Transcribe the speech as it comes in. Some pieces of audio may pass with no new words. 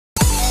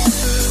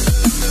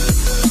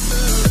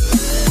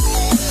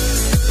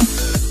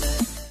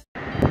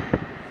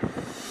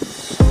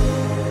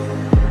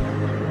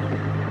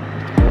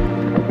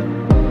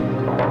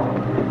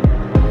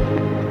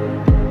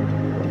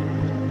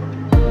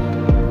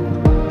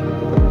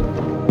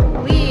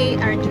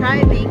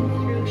driving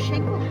through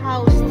Shingle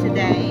House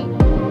today,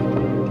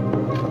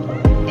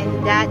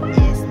 and that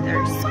is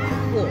their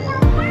school.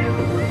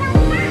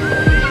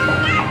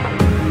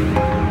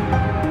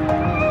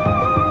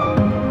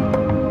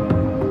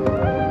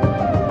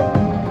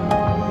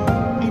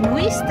 And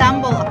we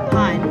stumble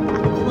upon a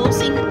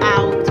closing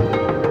out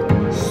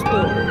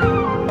store,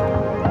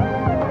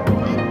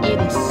 and it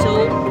is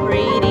so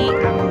pretty,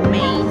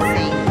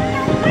 amazing.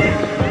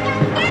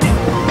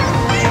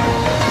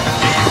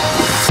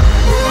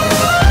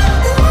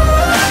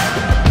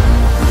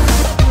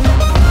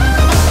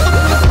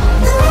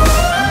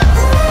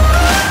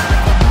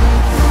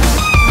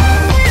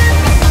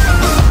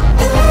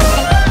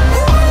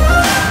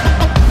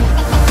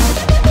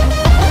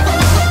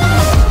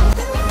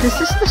 This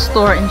is the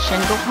store in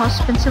Shingle House,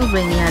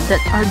 Pennsylvania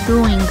that are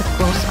doing the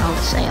close-out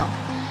sale.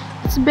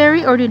 It's a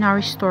very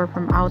ordinary store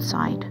from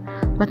outside,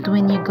 but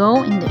when you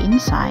go in the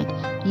inside,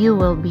 you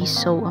will be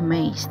so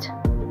amazed.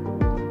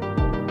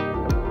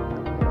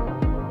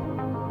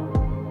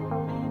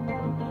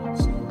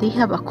 They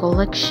have a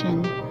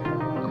collection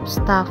of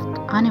stuffed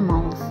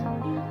animals,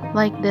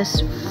 like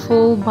this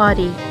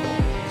full-body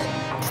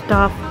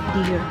stuffed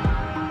deer,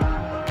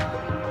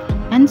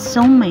 and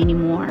so many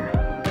more.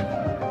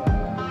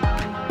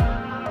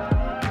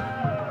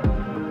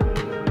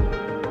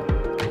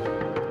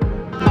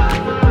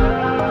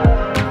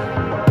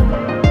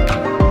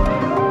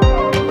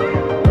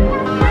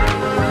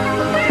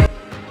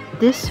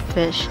 This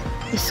fish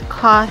is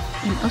caught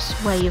in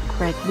Oswego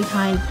Creek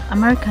behind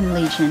American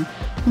Legion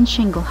in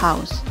Shingle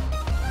House.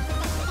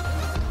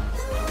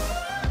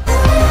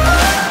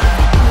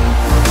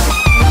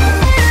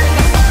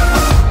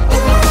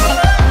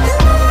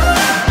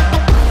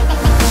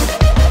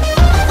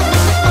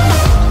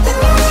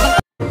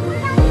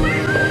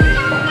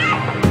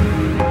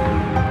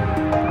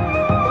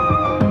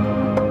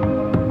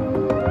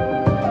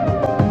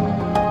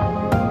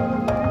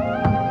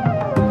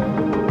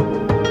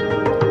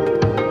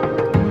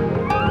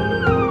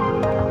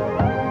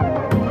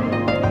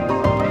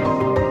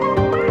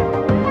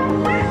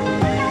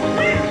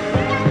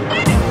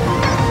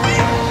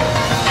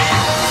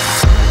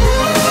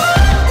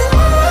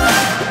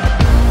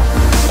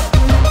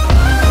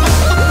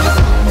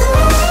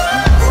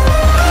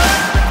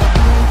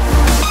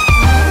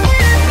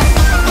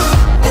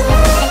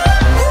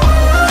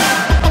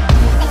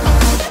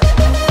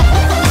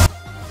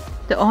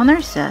 The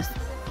owner says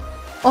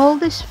all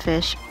these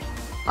fish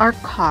are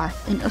caught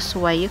in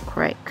Oswego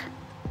Creek.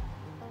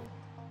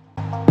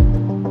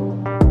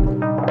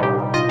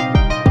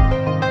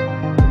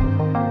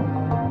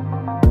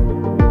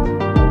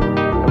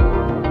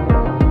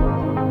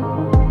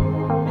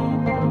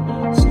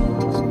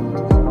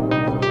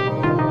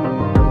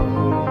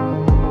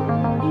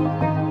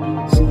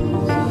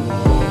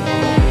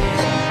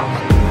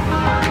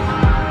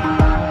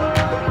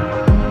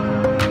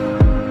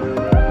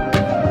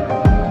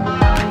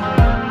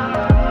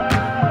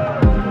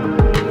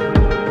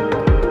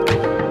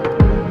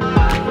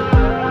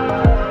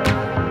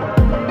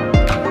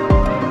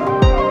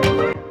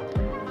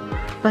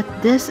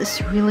 But this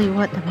is really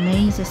what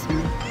amazes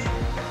me.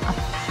 A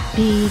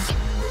big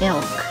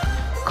elk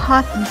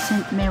caught in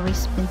St.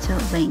 Mary's,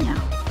 Pennsylvania.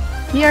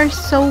 They are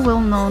so well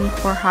known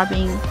for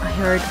having a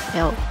herd of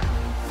elk.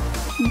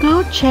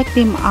 Go check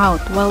them out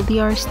while they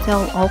are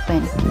still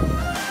open.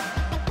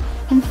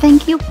 And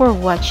thank you for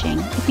watching.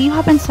 If you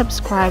haven't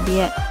subscribed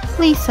yet,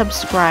 please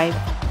subscribe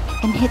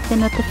and hit the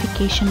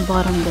notification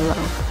button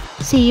below.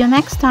 See you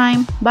next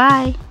time.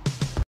 Bye!